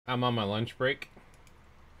I'm on my lunch break,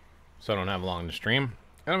 so I don't have long to stream.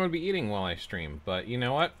 And I'm going to be eating while I stream. But you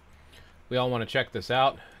know what? We all want to check this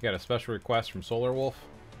out. Got a special request from Solar Wolf.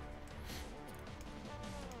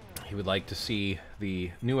 He would like to see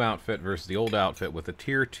the new outfit versus the old outfit with a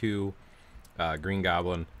tier 2 Green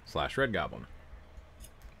Goblin / Red Goblin.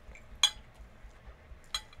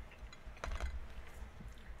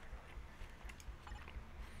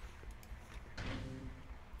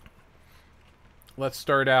 Let's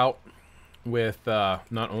start out with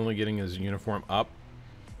not only getting his uniform up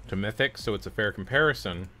to Mythic, so it's a fair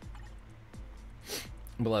comparison,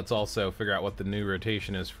 but let's also figure out what the new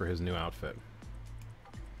rotation is for his new outfit.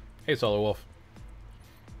 Hey, Solar Wolf.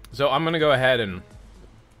 So I'm going to go ahead and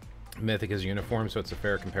Mythic his uniform, so it's a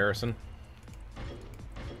fair comparison.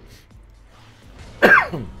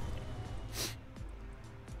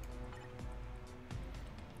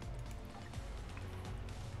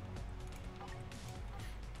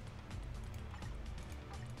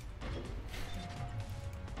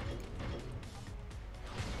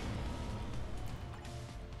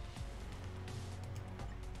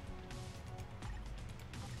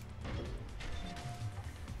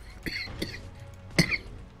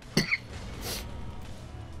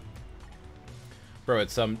 Bro,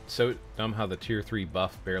 it's so dumb how the tier 3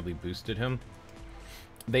 buff barely boosted him.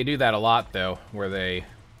 They do that a lot, though, where they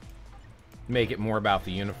make it more about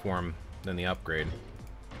the uniform than the upgrade.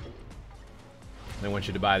 They want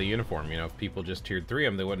you to buy the uniform. You know, if people just tiered 3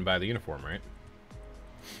 him, they wouldn't buy the uniform, right?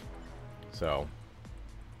 So,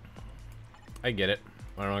 I get it.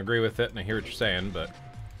 I don't agree with it, and I hear what you're saying, but...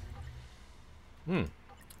 I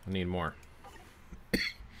need more.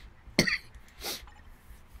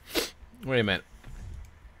 Wait a minute.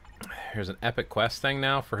 Here's an epic quest thing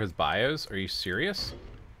now for his bios. Are you serious?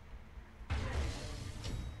 I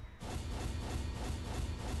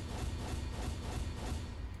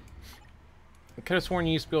could have sworn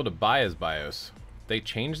you used to be able to buy his bios. They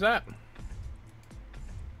changed that?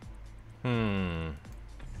 It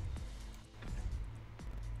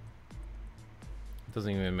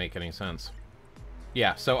doesn't even make any sense.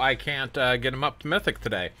 Yeah, so I can't get him up to Mythic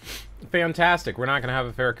today. Fantastic. We're not going to have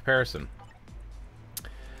a fair comparison.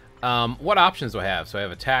 What options do I have? So I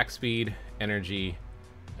have attack speed, energy,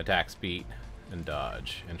 attack speed, and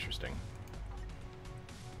dodge. Interesting.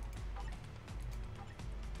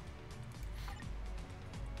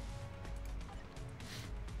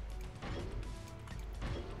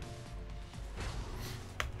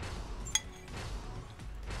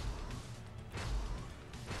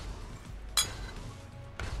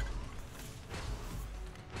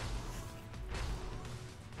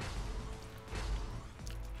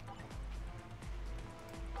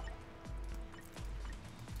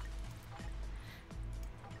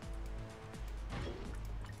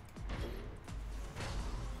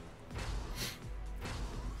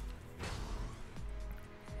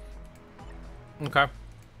 Okay.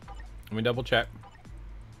 Let me double check.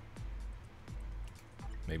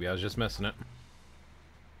 Maybe I was just missing it.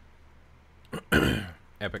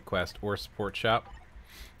 Epic quest or support shop.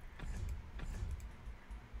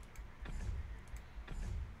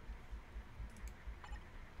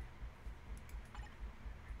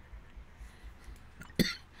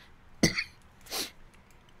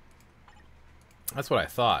 That's what I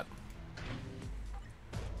thought.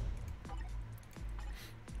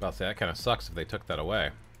 I'll say that kind of sucks if they took that away.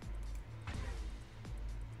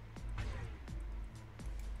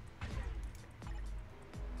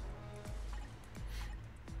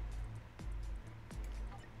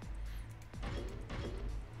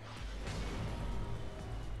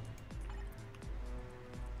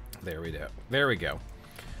 There we go. There we go.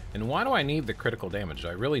 And why do I need the critical damage? Do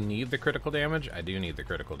I really need the critical damage? I do need the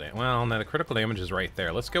critical damage. Well, no, the critical damage is right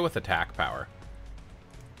there. Let's go with attack power.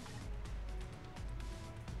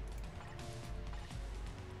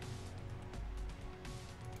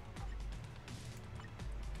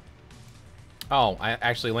 Oh, I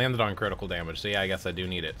actually landed on critical damage, so yeah, I guess I do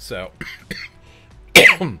need it. So,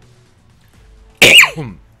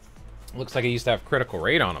 looks like I used to have critical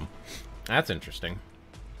rate on him. That's interesting.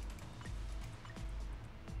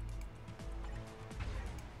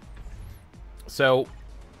 So,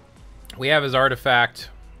 we have his artifact,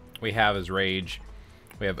 we have his rage,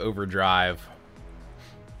 we have overdrive,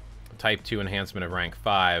 type 2 enhancement of rank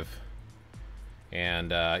 5.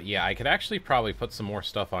 And, yeah, I could actually probably put some more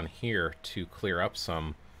stuff on here to clear up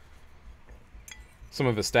some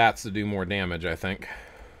of his stats to do more damage, I think.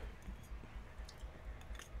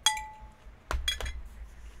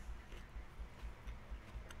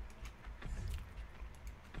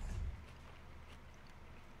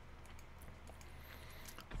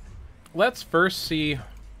 Let's first see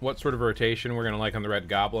what sort of rotation we're going to like on the Red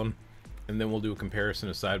Goblin, and then we'll do a comparison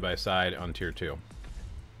of side by side on Tier 2.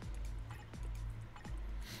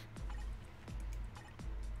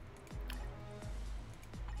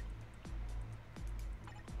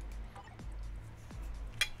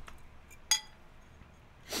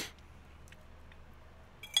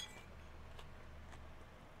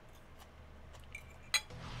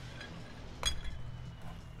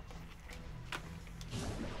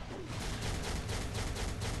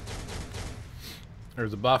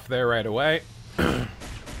 There's a buff there right away.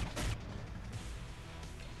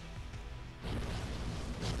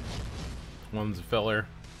 One's a filler.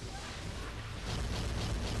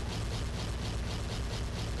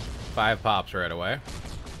 5 pops right away.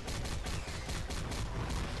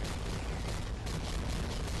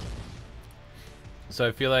 So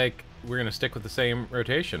I feel like we're going to stick with the same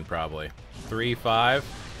rotation, probably. 3, 5,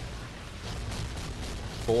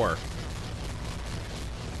 4.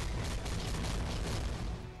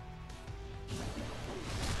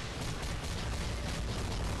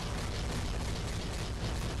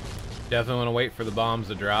 Definitely want to wait for the bombs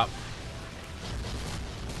to drop.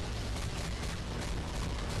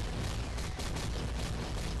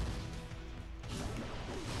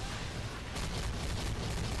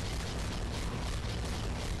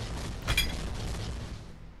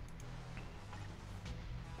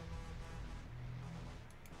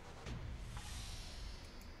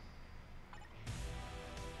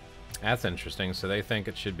 That's interesting. So they think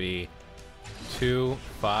it should be 2,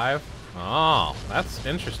 5. Oh, that's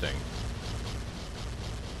interesting.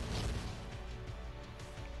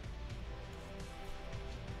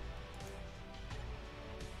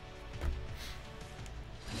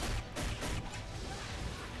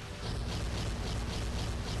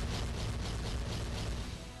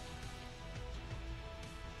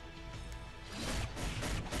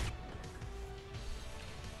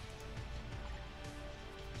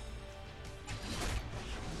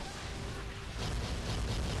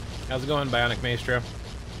 How's it going, Bionic Maestro?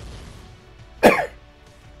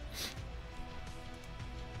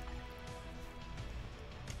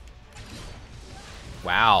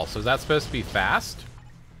 Wow, so is that supposed to be fast?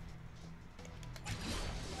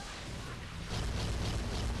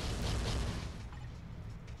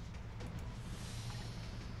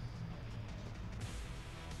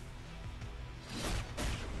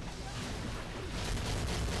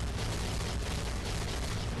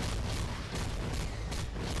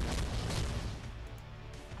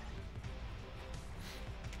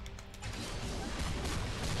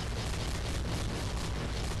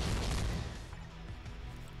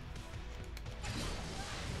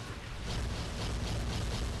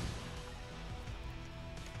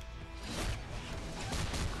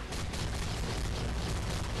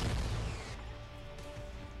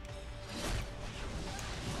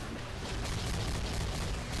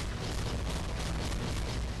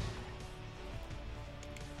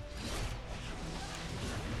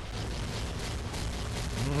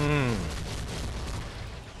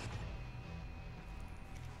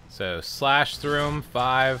 So slash through him,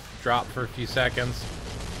 5, drop for a few seconds.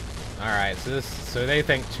 Alright, so they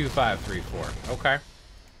think 2, 5, 3, 4. Okay.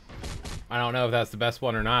 I don't know if that's the best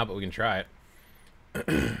one or not, but we can try it.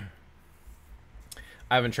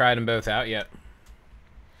 I haven't tried them both out yet.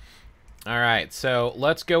 Alright, so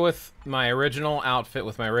let's go with my original outfit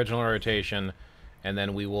with my original rotation, and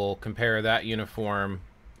then we will compare that uniform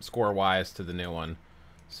score-wise to the new one.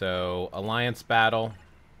 So, Alliance Battle.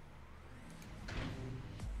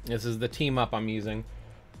 This is the team up I'm using.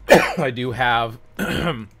 I do have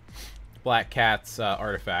Black Cat's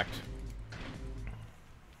artifact.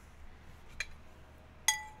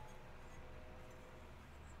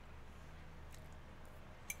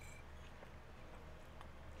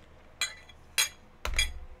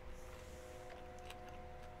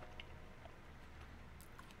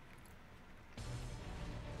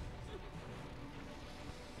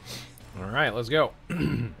 All right, let's go.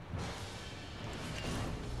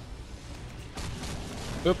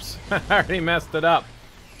 Oops, I already messed it up.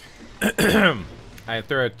 I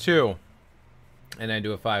throw a 2, and I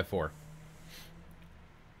do a 5, 4.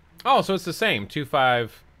 Oh, so it's the same. 2,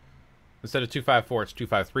 5. Instead of 2, 5, 4, it's 2,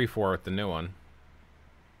 5, 3, 4 with the new one.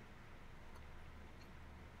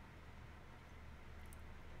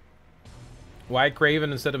 Why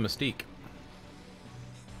Craven instead of Mystique?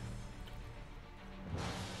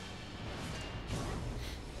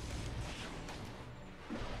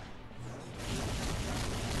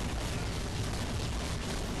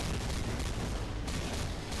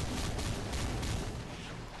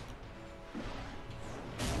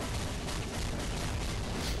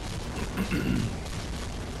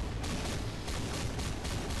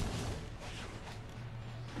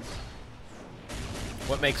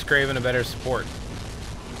 What makes Craven a better support?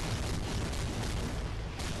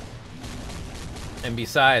 And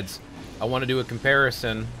besides, I want to do a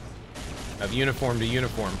comparison of uniform to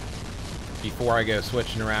uniform before I go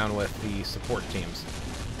switching around with the support teams.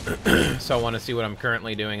 So I want to see what I'm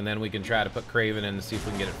currently doing, and then we can try to put Craven in to see if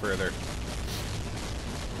we can get it further.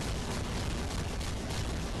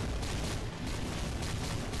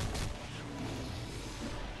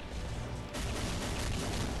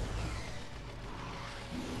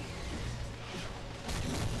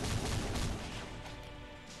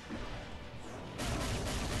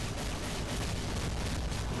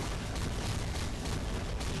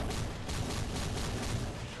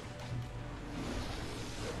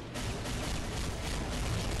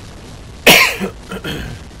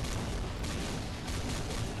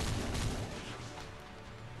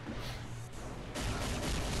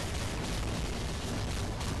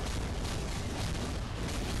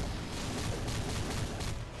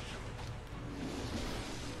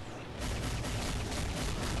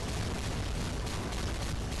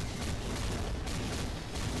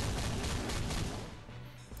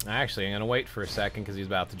 Actually, I'm going to wait for a second because he's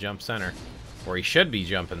about to jump center. Or he should be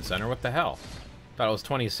jumping center. What the hell? Thought it was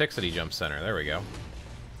 26 that he jumped center. There we go.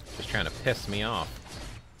 Just trying to piss me off.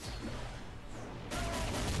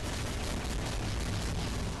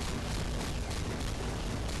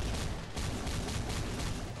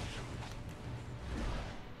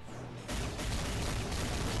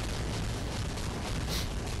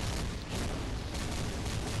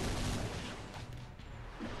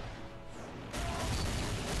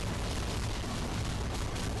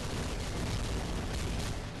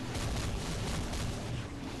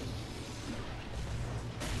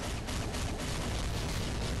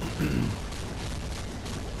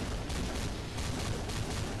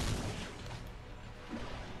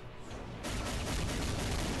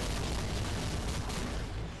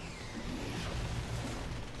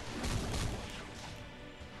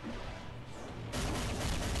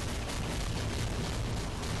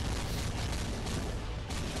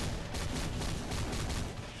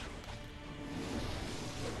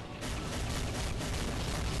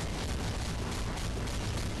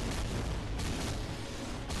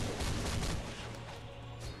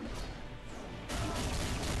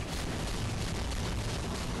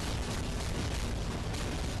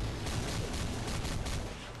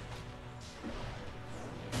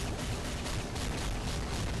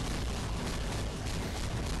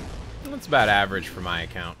 That's about average for my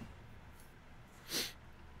account.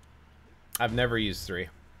 I've never used 3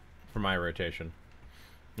 for my rotation.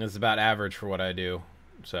 It's about average for what I do.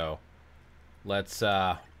 So let's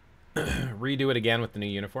redo it again with the new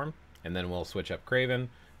uniform, and then we'll switch up Craven.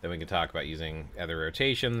 Then we can talk about using other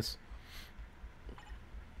rotations.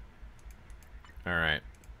 All right.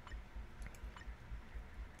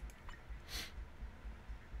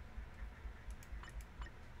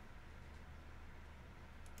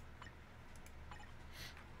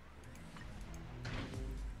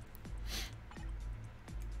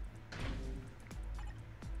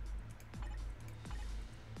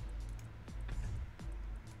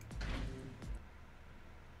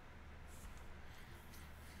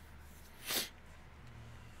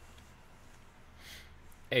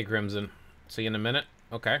 Hey, Crimson. See you in a minute?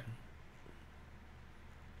 Okay.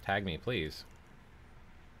 Tag me, please.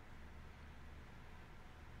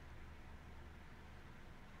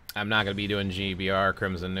 I'm not going to be doing GBR,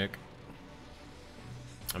 Crimson Nuke.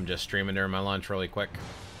 I'm just streaming during my lunch really quick.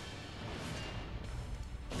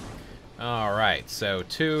 Alright, so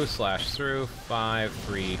 2/through 5,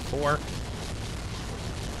 3, 4.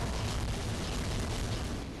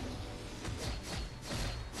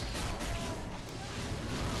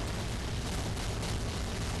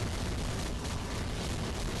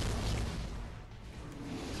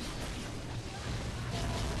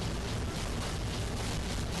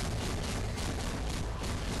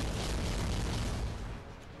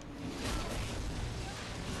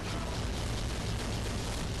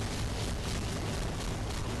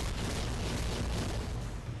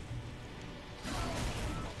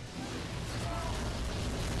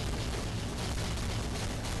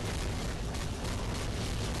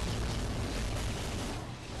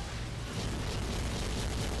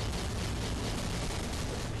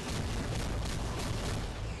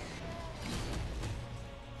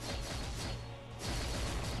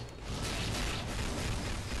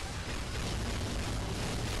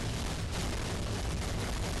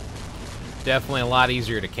 Definitely a lot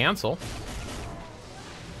easier to cancel.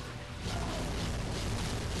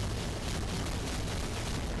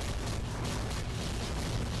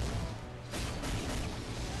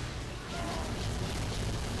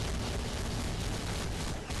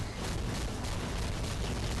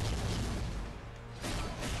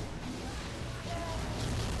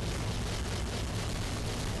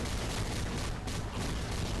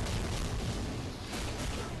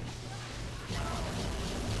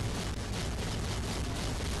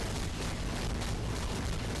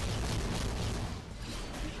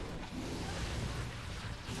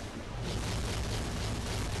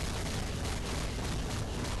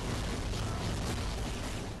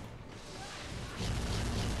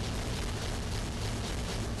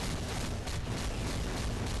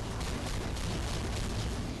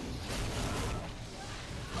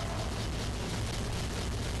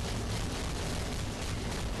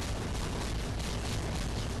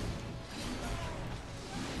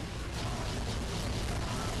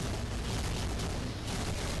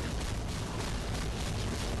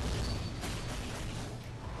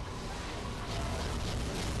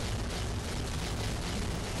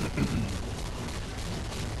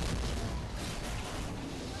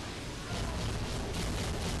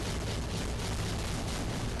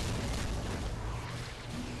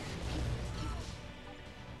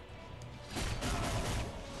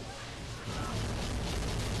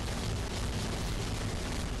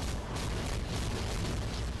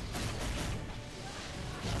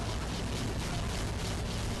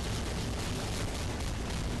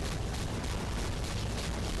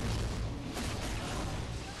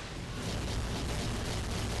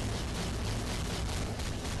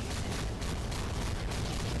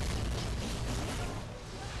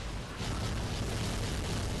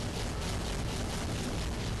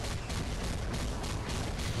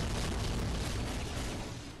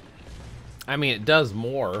 I mean, it does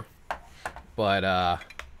more, but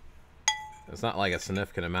it's not like a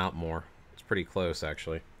significant amount more. It's pretty close,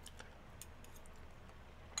 actually.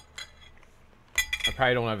 I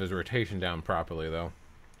probably don't have his rotation down properly, though.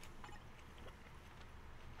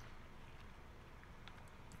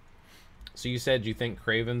 So you said you think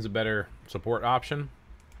Kraven's a better support option?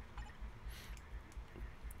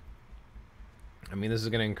 I mean, this is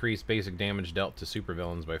going to increase basic damage dealt to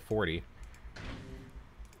supervillains by 40.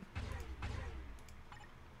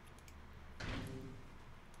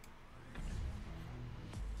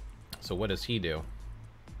 So what does he do?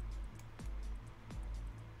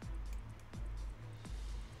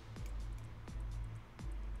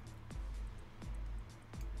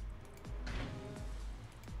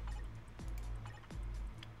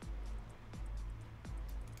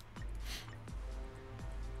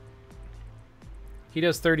 He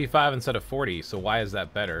does 35 instead of 40, so why is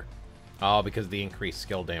that better? Oh, because the increased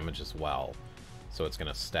skill damage as well. So it's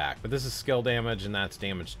going to stack. But this is skill damage, and that's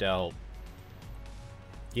damage dealt.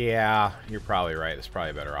 Yeah, you're probably right. It's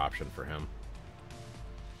probably a better option for him.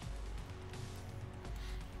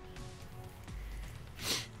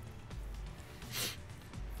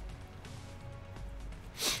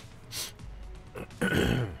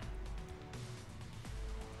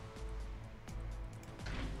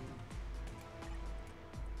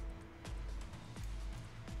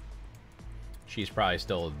 She's probably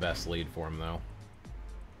still the best lead for him, though.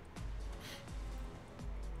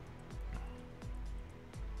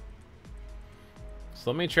 So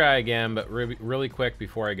let me try again, but really quick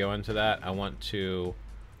before I go into that, I want to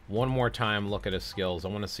one more time look at his skills. I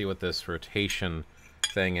want to see what this rotation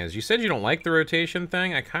thing is. You said you don't like the rotation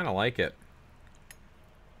thing? I kind of like it.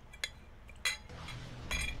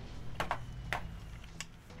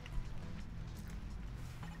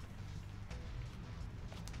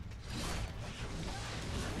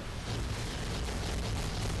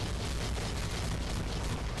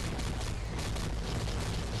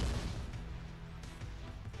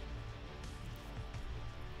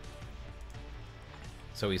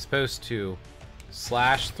 So he's supposed to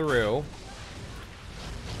slash through.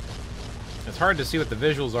 It's hard to see what the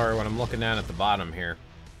visuals are when I'm looking down at the bottom here.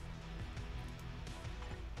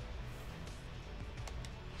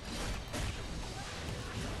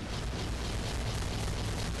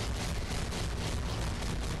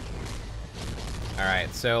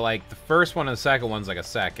 Alright, so like the first one and the second one's like a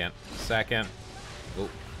second. Second.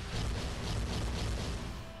 Oop.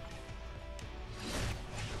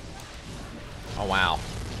 Oh wow.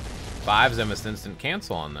 5's almost instant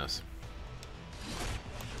cancel on this.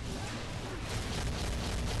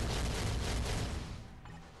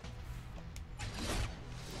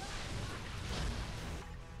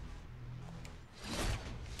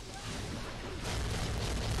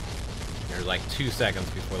 There's like 2 seconds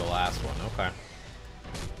before the last one. Okay.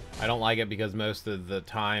 I don't like it because most of the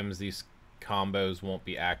times these combos won't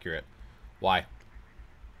be accurate. Why?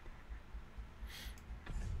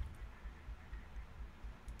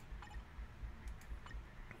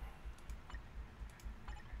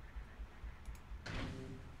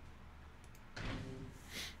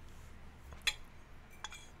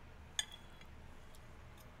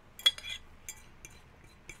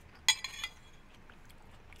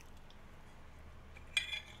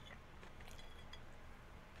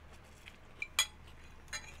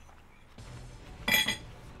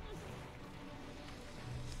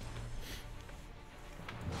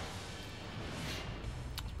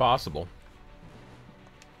 Possible.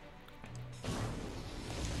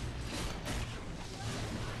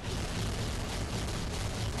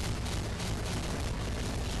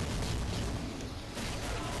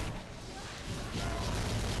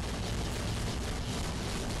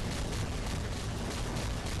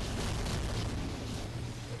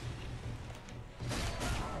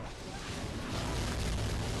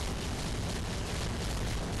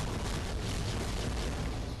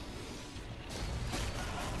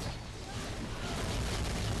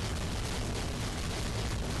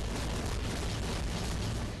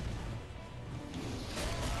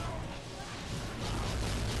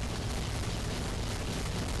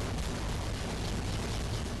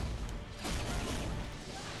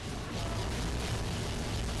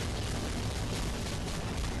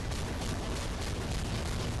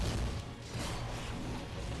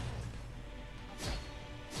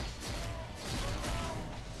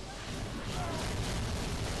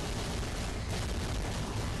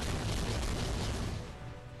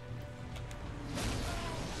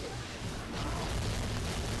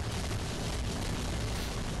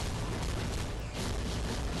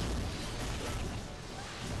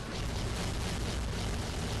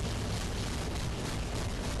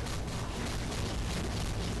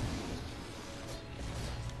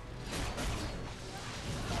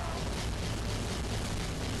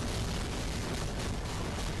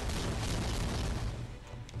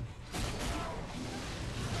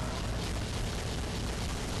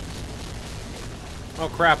 Oh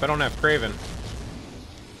crap, I don't have Craven.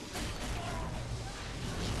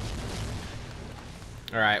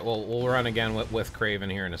 Alright, well, we'll run again with Craven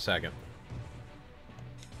here in a second.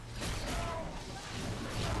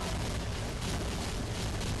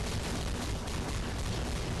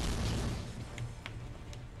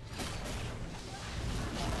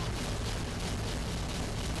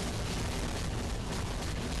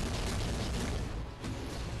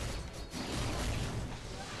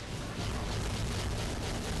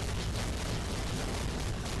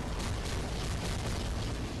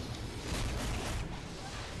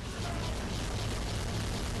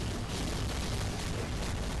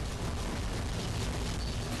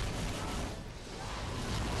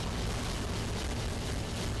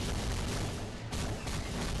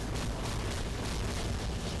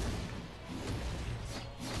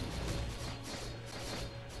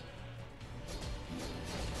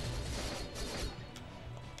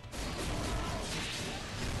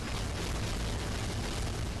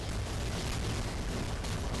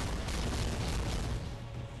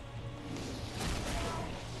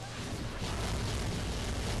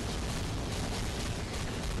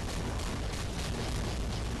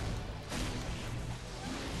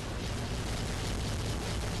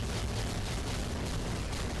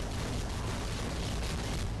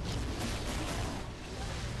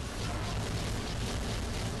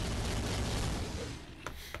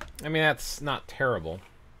 I mean, that's not terrible.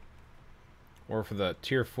 Or for the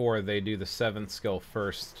tier 4, they do the 7th skill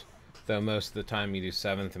first, though most of the time you do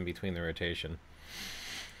 7th in between the rotation.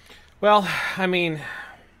 Well, I mean,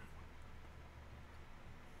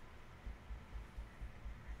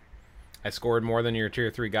 I scored more than your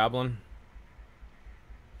tier 3 Goblin.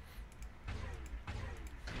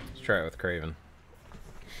 Let's try it with Craven.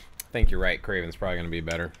 I think you're right, Craven's probably going to be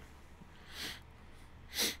better.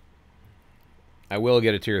 I will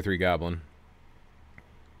get a tier 3 Goblin.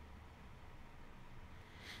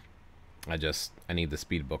 I need the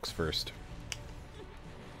speed books first.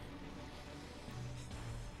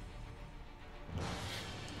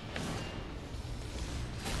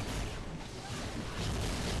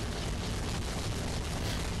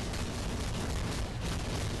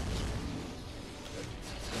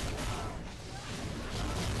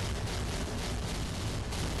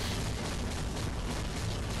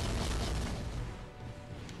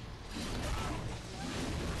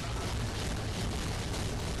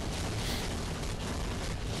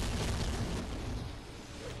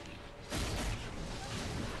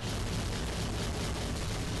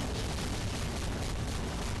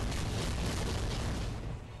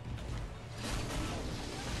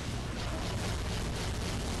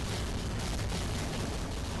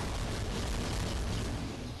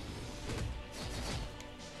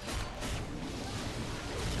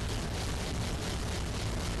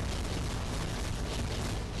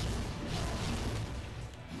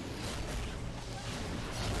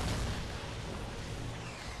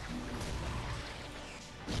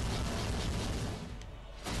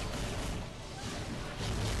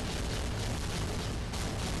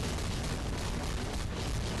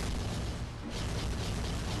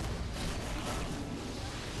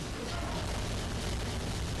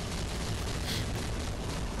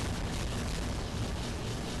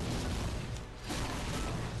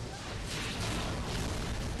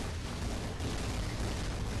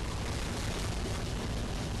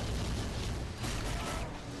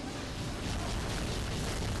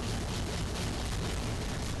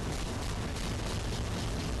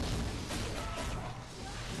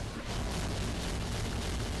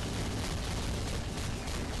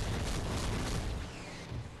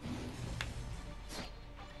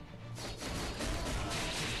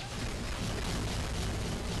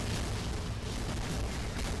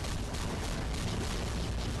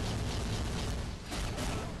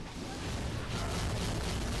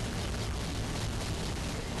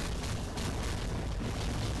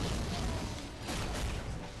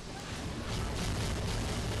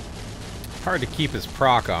 Hard to keep his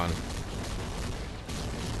proc on.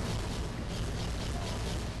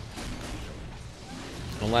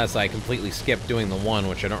 Unless I completely skip doing the 1,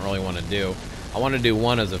 which I don't really want to do. I want to do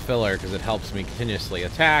 1 as a filler because it helps me continuously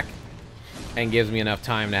attack and gives me enough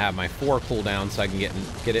time to have my 4 cooldown so I can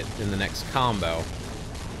get it in the next combo.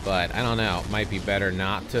 But I don't know. It might be better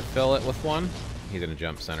not to fill it with 1. He's going to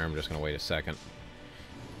jump center. I'm just going to wait a second.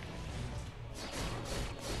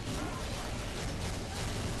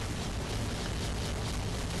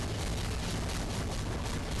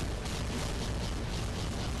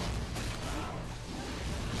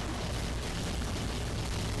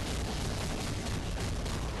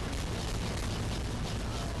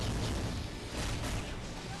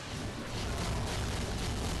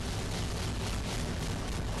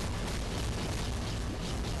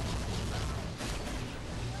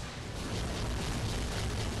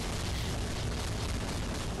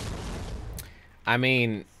 I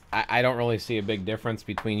mean, I don't really see a big difference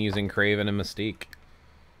between using Craven and Mystique.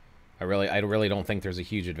 I really don't think there's a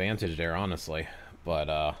huge advantage there, honestly. But,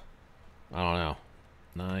 I don't know.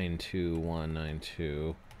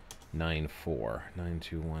 92192 94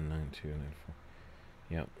 92192 94.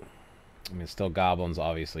 Yep. I mean, still Goblin's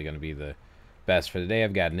obviously going to be the best for the day.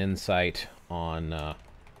 I've got an insight on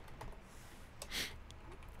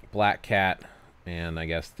Black Cat, and I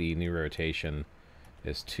guess the new rotation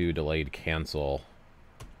is 2 delayed cancel,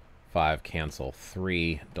 5 cancel,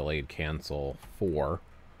 3 delayed cancel, 4.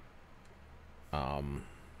 And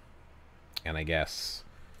I guess,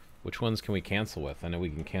 which ones can we cancel with? I know we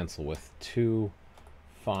can cancel with 2,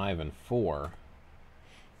 5, and 4.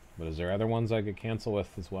 But is there other ones I could cancel with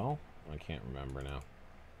as well? I can't remember now.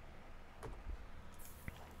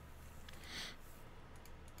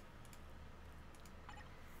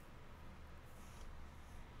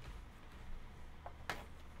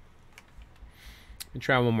 Let me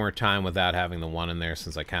try one more time without having the 1 in there,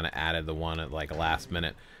 since I kind of added the 1 at like last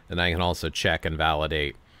minute. Then I can also check and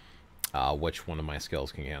validate which one of my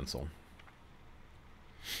skills can cancel.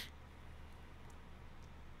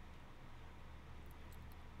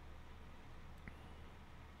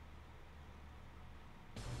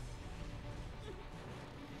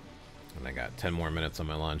 And I got 10 more minutes on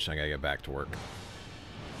my lunch. I gotta get back to work.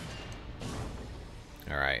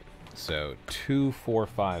 Alright, so 2, 4,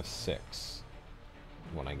 5, 6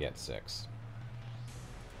 when I get 6.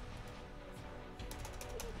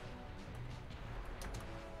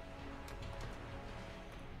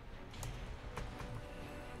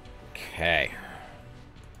 Okay.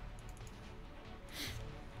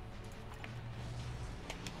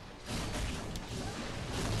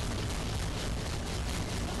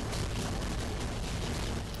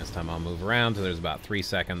 This time I'll move around, so there's about 3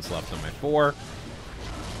 seconds left on my 4.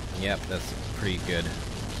 Yep, that's pretty good.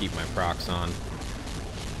 Keep my procs on.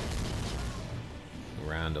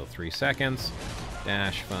 Around till 3 seconds.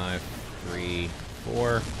 Dash, 5, 3,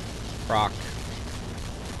 4. Proc.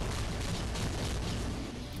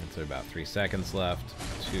 That's about 3 seconds left.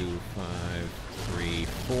 2, 5, 3,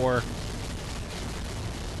 4.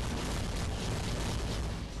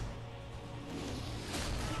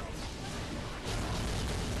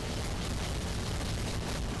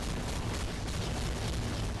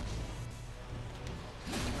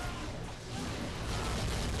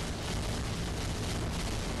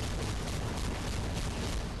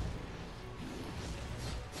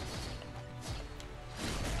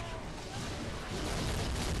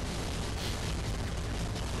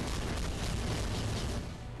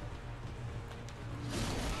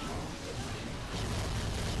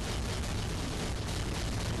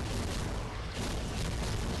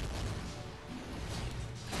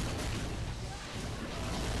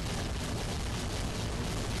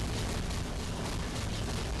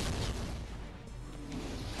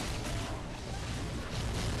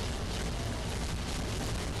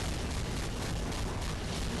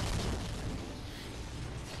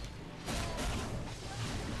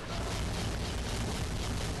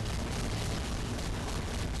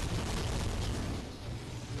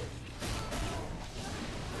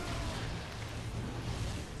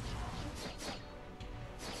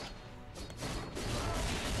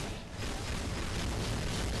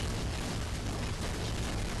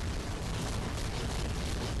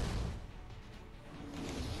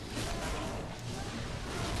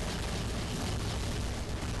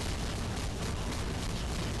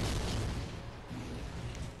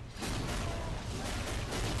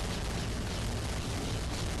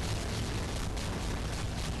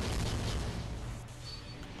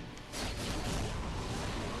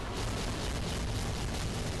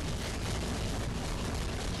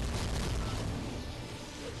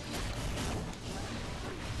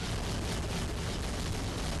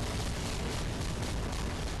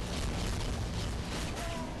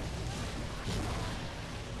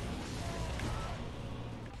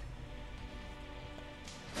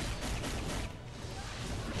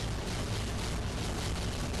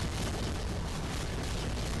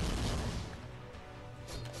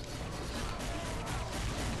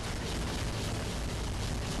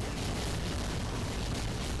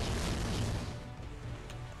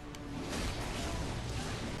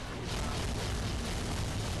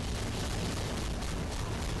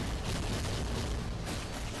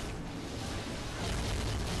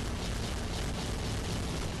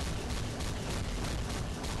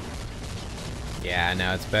 Yeah,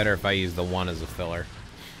 no, it's better if I use the 1 as a filler.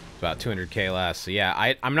 It's about 200k less. So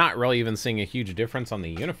yeah, I'm not really even seeing a huge difference on the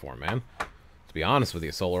uniform, man. To be honest with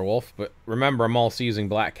you, Solar Wolf. But remember, I'm also using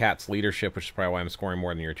Black Cat's leadership, which is probably why I'm scoring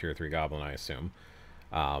more than your tier 3 Goblin, I assume.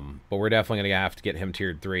 But we're definitely going to have to get him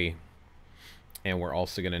tiered 3. And we're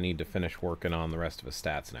also going to need to finish working on the rest of his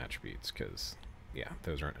stats and attributes, because, yeah,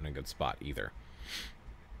 those aren't in a good spot either.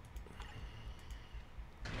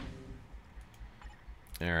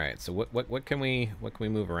 All right, so what can we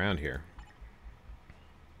move around here?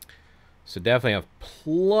 So definitely have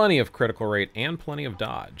plenty of critical rate and plenty of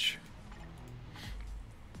dodge.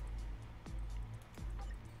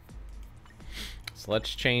 So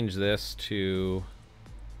let's change this to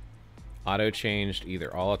auto changed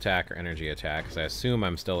either all attack or energy attack, because I assume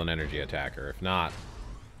I'm still an energy attacker. If not,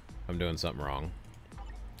 I'm doing something wrong.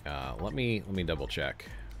 Let me double check.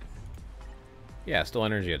 Yeah, still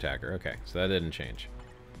energy attacker. Okay, so that didn't change.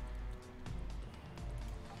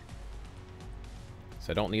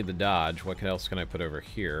 So I don't need the dodge. What else can I put over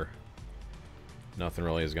here? Nothing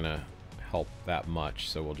really is going to help that much,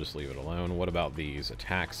 so we'll just leave it alone. What about these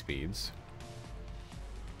attack speeds?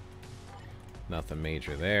 Nothing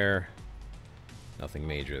major there. Nothing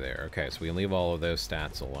major there. Okay, so we can leave all of those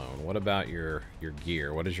stats alone. What about your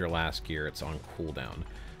gear? What is your last gear? It's on cooldown.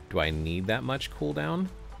 Do I need that much cooldown?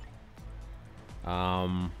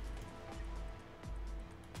 9%.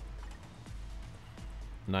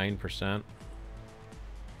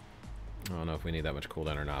 I don't know if we need that much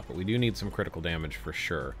cooldown or not, but we do need some critical damage for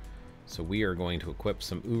sure. So we are going to equip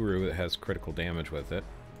some Uru that has critical damage with it.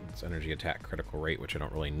 It's energy attack critical rate, which I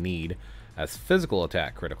don't really need. As physical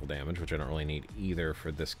attack critical damage, which I don't really need either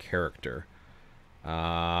for this character.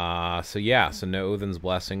 So yeah, so no Odin's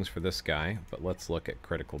Blessings for this guy, but let's look at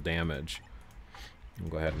critical damage. We'll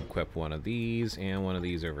go ahead and equip one of these and one of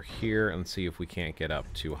these over here and see if we can't get up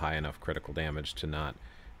to high enough critical damage to not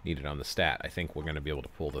need it on the stat. I think we're going to be able to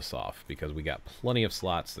pull this off because we got plenty of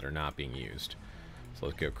slots that are not being used. So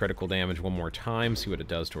let's go critical damage one more time, see what it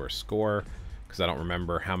does to our score, because I don't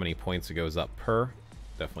remember how many points it goes up per.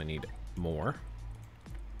 Definitely need more.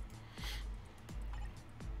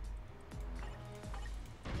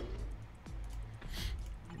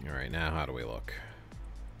 Alright, now how do we look?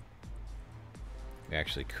 We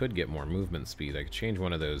actually could get more movement speed. I could change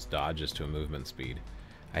one of those dodges to a movement speed.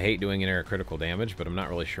 I hate doing an area critical damage, but I'm not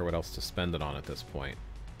really sure what else to spend it on at this point.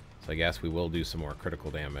 So I guess we will do some more critical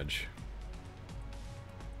damage.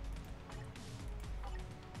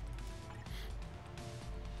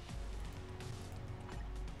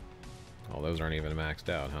 Oh, those aren't even maxed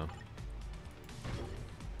out, huh?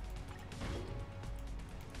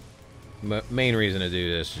 Main reason to do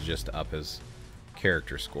this is just to up his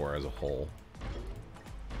character score as a whole.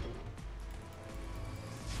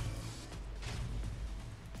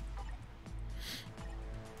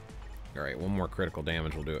 Alright, one more critical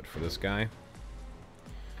damage will do it for this guy.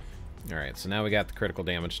 Alright, so now we got the critical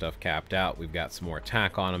damage stuff capped out. We've got some more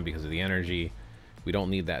attack on him because of the energy. We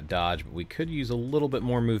don't need that dodge, but we could use a little bit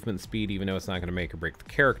more movement speed, even though it's not going to make or break the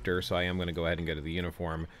character. So I am going to go ahead and go to the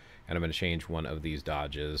uniform, and I'm going to change one of these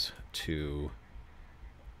dodges to...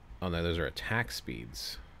 Oh no, those are attack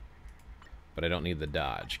speeds. But I don't need the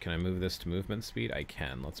dodge. Can I move this to movement speed? I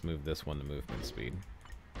can. Let's move this one to movement speed.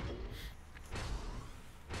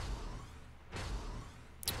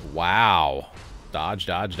 Wow. Dodge,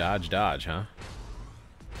 dodge, dodge, dodge, huh?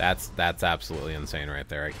 That's absolutely insane right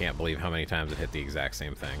there. I can't believe how many times it hit the exact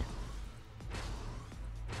same thing.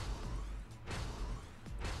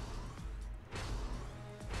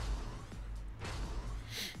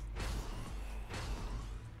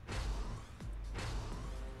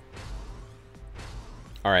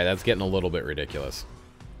 Alright, that's getting a little bit ridiculous.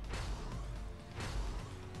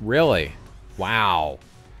 Really? Wow.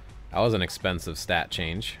 That was an expensive stat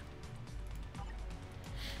change.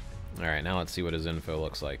 Alright, now let's see what his info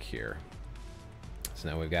looks like here. So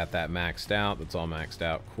now we've got that maxed out. That's all maxed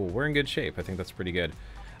out. Cool. We're in good shape. I think that's pretty good.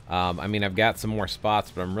 I mean, I've got some more spots,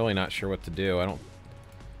 but I'm really not sure what to do. I don't...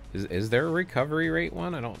 Is there a recovery rate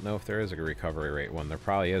one? I don't know if there is a recovery rate one. There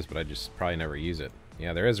probably is, but I just probably never use it.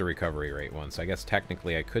 Yeah, there is a recovery rate one, so I guess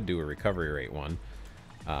technically I could do a recovery rate one.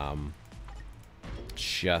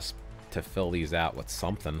 Just to fill these out with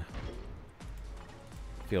something.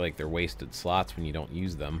 I feel like they're wasted slots when you don't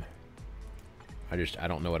use them. I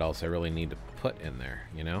don't know what else I really need to put in there,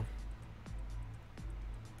 you know?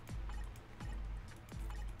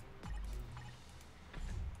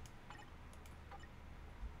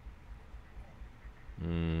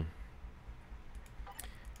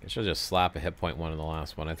 I should just slap a hit point one in the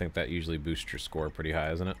last one. I think that usually boosts your score pretty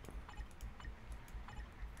high, isn't it?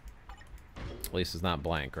 At least it's not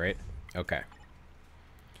blank, right? Okay.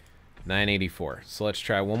 984. So let's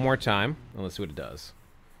try one more time, and let's see what it does.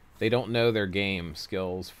 They don't know their game.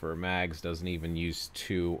 Skills for mags doesn't even use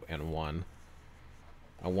 2 and 1.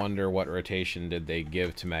 I wonder what rotation did they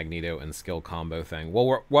give to Magneto and skill combo thing.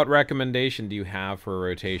 Well, what recommendation do you have for a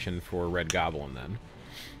rotation for Red Goblin, then?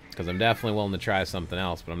 Because I'm definitely willing to try something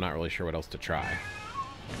else, but I'm not really sure what else to try.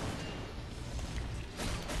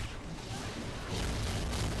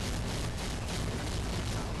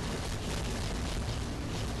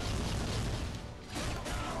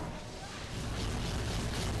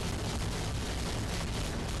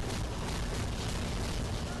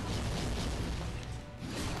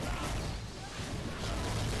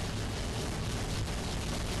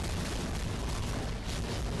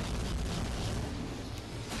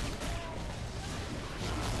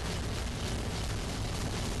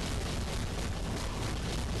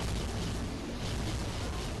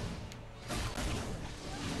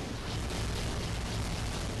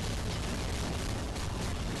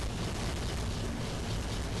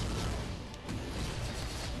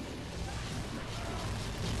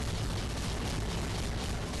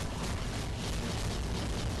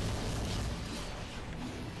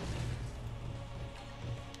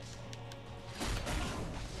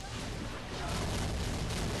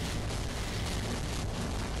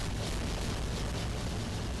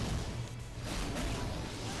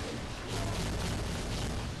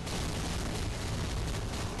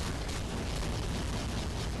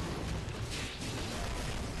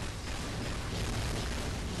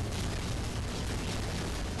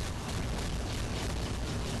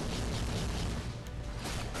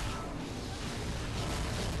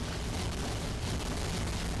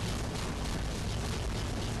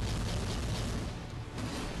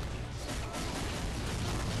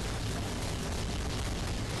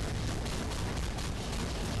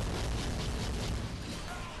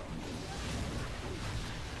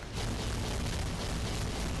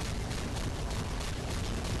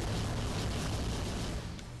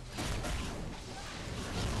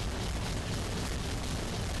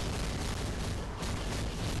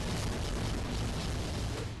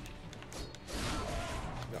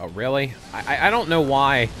 Oh, really? I don't know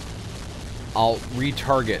why I'll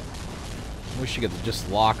retarget. Wish you could just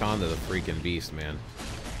lock onto the freaking beast, man.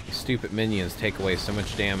 These stupid minions take away so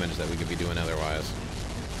much damage that we could be doing otherwise.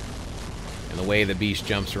 And the way the beast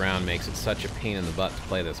jumps around makes it such a pain in the butt to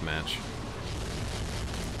play this match.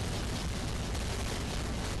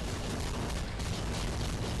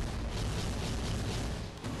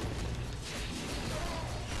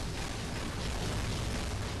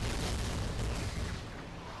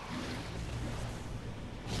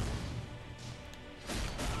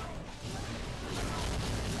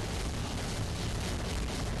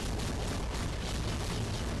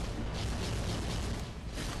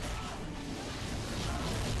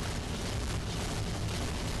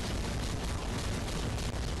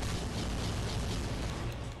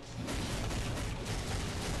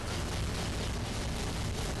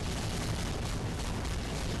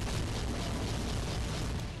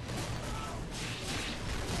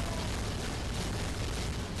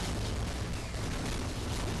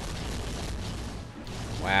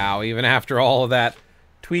 Wow, even after all of that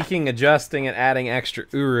tweaking, adjusting, and adding extra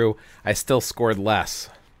Uru, I still scored less.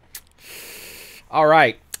 All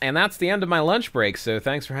right, and that's the end of my lunch break, so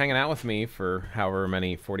thanks for hanging out with me for however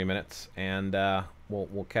many 40 minutes, and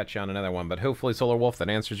we'll catch you on another one. But hopefully, Solar Wolf, that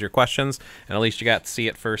answers your questions, and at least you got to see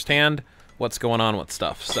it firsthand, what's going on with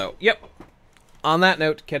stuff. So, yep, on that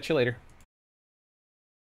note, catch you later.